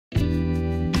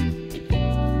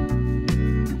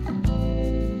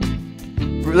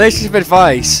Relationship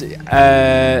advice,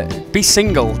 be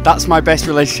single. That's my best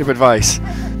relationship advice.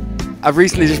 I've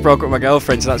recently just broke up with my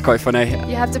girlfriend, so that's quite funny.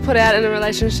 You have to put out in a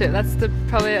relationship. That's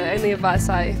probably the only advice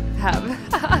I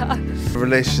have.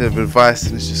 Relationship advice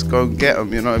is just go and get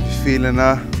them, you know, if you're feeling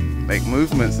make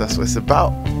movements, that's what it's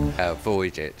about.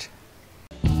 Avoid it.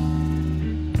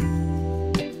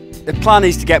 The plan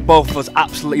is to get both of us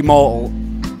absolutely mortal,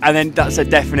 and then that's a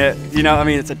definite, you know what I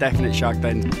mean, it's a definite shock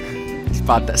then. It's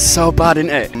bad, that's so bad, isn't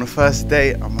it? On the first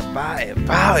date, I'm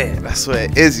about it. That's what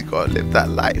it is, you gotta live that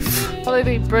life.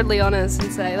 Probably be brutally honest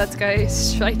and say, let's go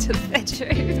straight to the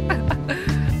bedroom.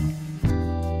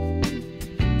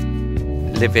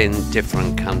 Live in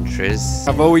different countries.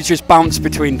 I've always just bounced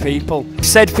between people.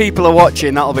 Said people are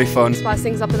watching, that'll be fun. Spice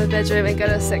things up in the bedroom and go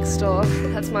to a sex store.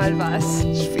 That's my advice.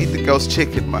 Just feed the girls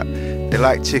chicken, man. They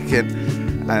like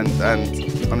chicken and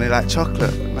they like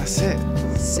chocolate, and that's it.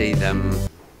 See them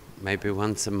maybe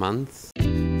once a month.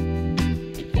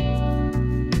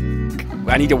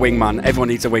 I need a wingman. Everyone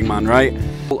needs a wingman, right?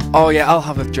 Oh yeah, I'll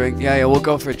have a drink. Yeah, we'll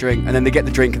go for a drink. And then they get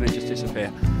the drink and then just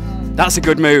disappear. That's a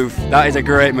good move. That is a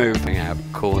great move. Putting out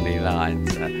corny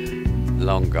lines,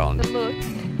 long gone. The look,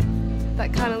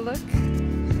 that kind of look.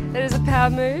 It is a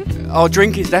power move. Oh,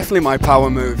 drink is definitely my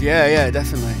power move. Yeah,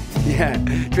 definitely. Yeah,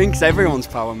 drink's everyone's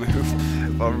power move.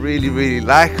 If I really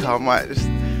like her, I might just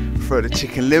throw the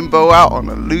chicken limbo out on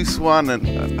a loose one, and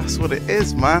that's what it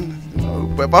is, man. You know,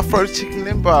 but if I throw the chicken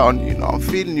limbo out on, you know, I'm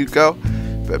feeling you, girl.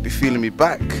 You better be feeling me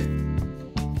back.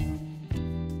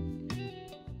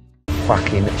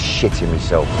 Fucking shitting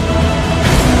myself.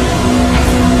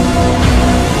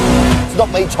 It's not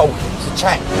me talking, it's a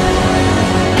chat.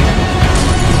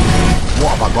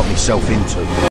 What have I got myself into?